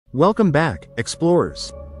Welcome back,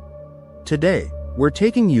 explorers. Today, we're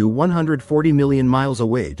taking you 140 million miles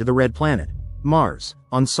away to the red planet, Mars,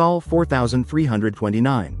 on Sol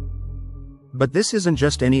 4329. But this isn't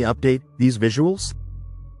just any update, these visuals?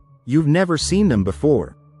 You've never seen them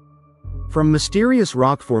before. From mysterious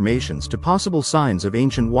rock formations to possible signs of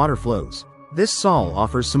ancient water flows, this Sol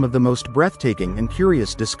offers some of the most breathtaking and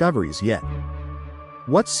curious discoveries yet.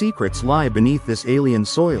 What secrets lie beneath this alien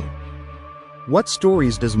soil? What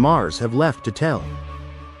stories does Mars have left to tell?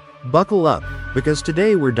 Buckle up, because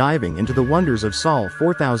today we're diving into the wonders of Sol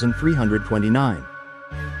 4329.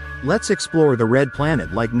 Let's explore the red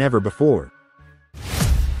planet like never before.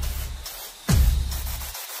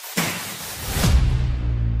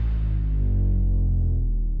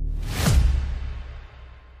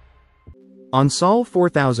 On Sol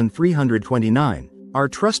 4329, our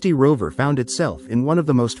trusty rover found itself in one of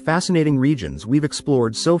the most fascinating regions we've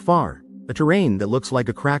explored so far, a terrain that looks like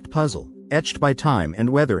a cracked puzzle, etched by time and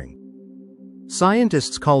weathering.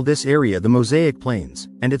 Scientists call this area the Mosaic Plains,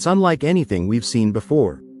 and it's unlike anything we've seen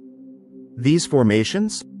before. These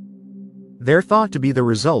formations? They're thought to be the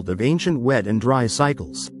result of ancient wet and dry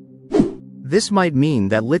cycles. This might mean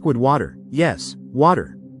that liquid water, yes,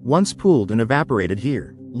 water, once pooled and evaporated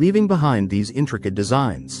here, leaving behind these intricate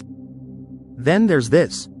designs. Then there's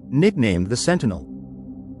this, nicknamed the Sentinel.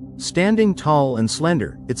 Standing tall and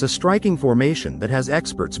slender, it's a striking formation that has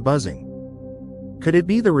experts buzzing. Could it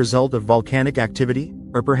be the result of volcanic activity,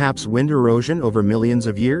 or perhaps wind erosion over millions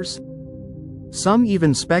of years? Some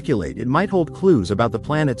even speculate it might hold clues about the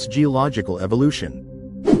planet's geological evolution.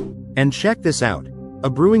 And check this out, a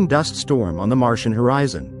brewing dust storm on the Martian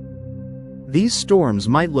horizon. These storms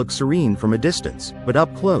might look serene from a distance, but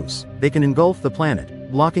up close, they can engulf the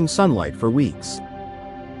planet, blocking sunlight for weeks.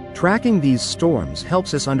 Tracking these storms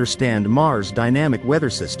helps us understand Mars' dynamic weather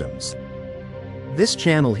systems. This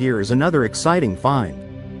channel here is another exciting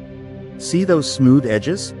find. See those smooth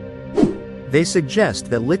edges? They suggest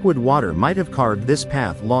that liquid water might have carved this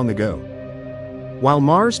path long ago. While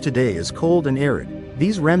Mars today is cold and arid,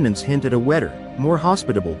 these remnants hint at a wetter, more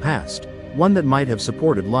hospitable past, one that might have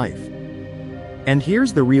supported life. And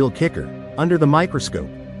here's the real kicker. Under the microscope,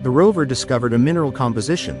 the rover discovered a mineral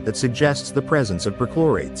composition that suggests the presence of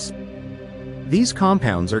perchlorates. These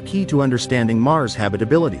compounds are key to understanding Mars'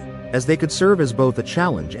 habitability, as they could serve as both a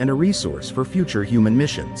challenge and a resource for future human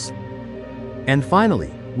missions. And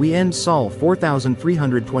finally, we end Sol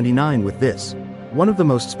 4329 with this, one of the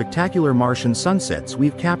most spectacular Martian sunsets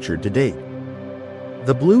we've captured to date.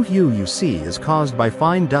 The blue hue you see is caused by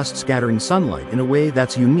fine dust scattering sunlight in a way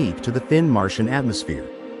that's unique to the thin Martian atmosphere.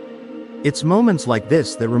 It's moments like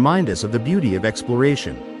this that remind us of the beauty of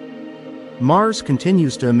exploration. Mars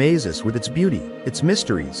continues to amaze us with its beauty, its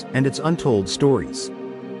mysteries, and its untold stories.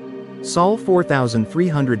 Sol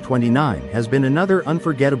 4329 has been another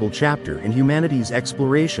unforgettable chapter in humanity's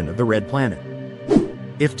exploration of the red planet.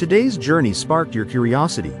 If today's journey sparked your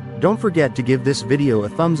curiosity, don't forget to give this video a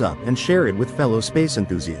thumbs up and share it with fellow space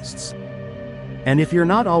enthusiasts. And if you're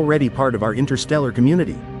not already part of our interstellar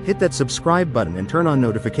community, hit that subscribe button and turn on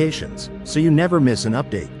notifications, so you never miss an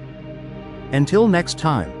update. Until next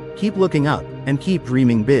time, keep looking up, and keep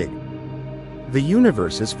dreaming big. The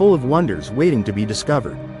universe is full of wonders waiting to be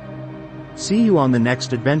discovered. See you on the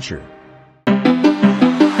next adventure.